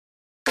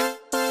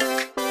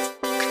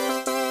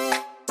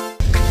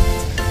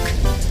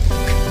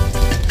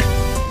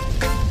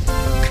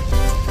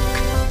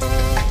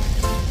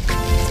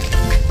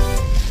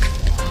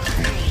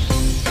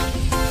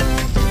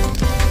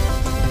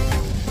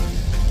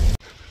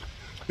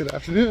Good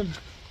afternoon.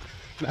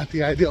 Not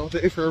the ideal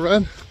day for a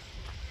run,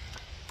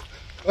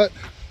 but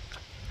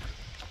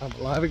I'm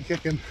alive and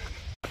kicking.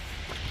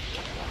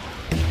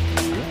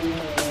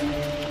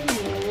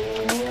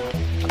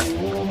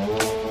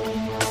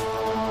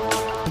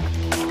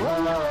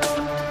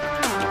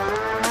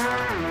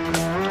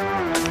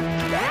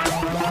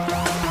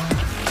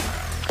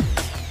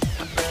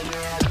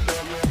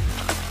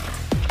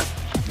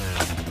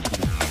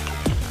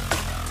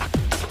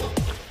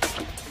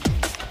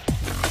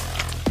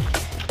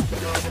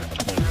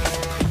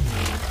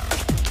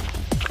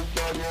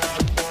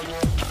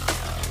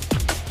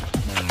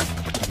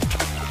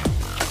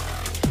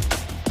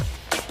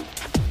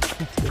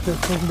 Get this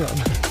thing done.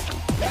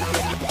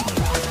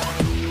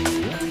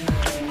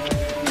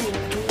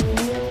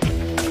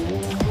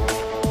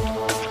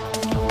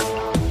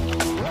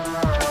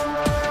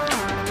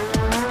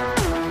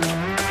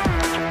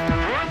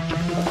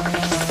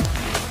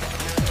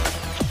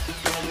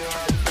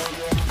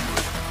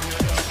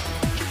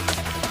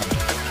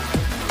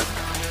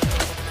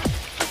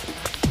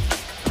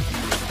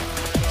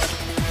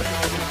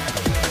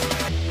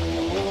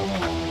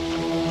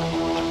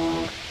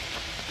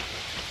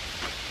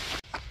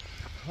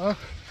 Well,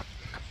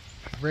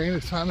 rain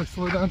has finally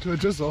slowed down to a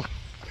drizzle.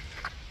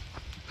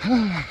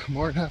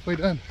 More than halfway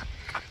done.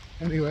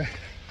 Anyway,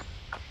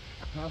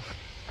 well,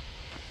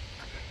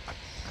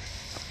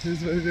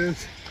 here's what it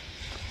is.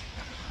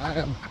 I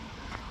am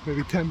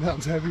maybe 10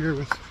 pounds heavier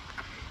with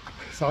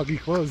soggy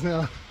clothes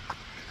now.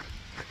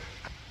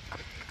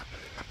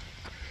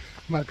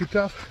 Might be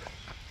tough,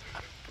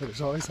 but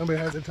there's always somebody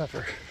who has it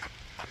tougher.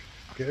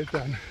 Get it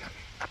done.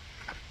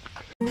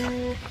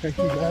 Thank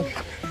you, God,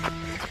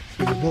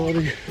 for the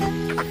ability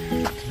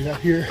to be out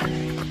here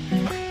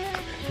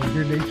in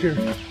your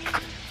nature.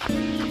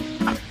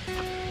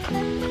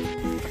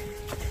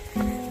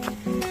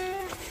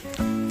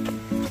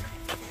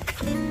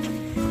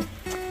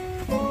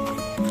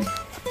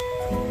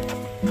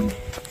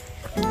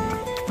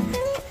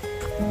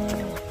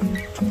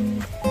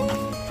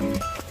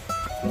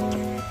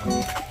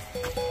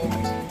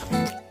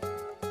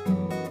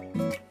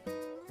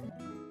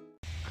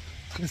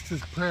 Just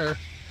as prayer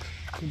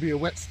can be a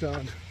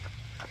whetstone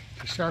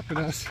to sharpen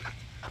us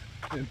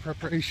in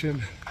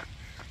preparation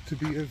to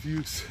be of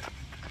use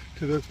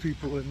to those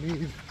people in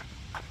need,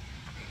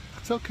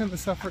 so can the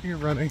suffering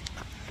of running,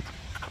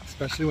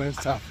 especially when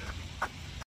it's tough.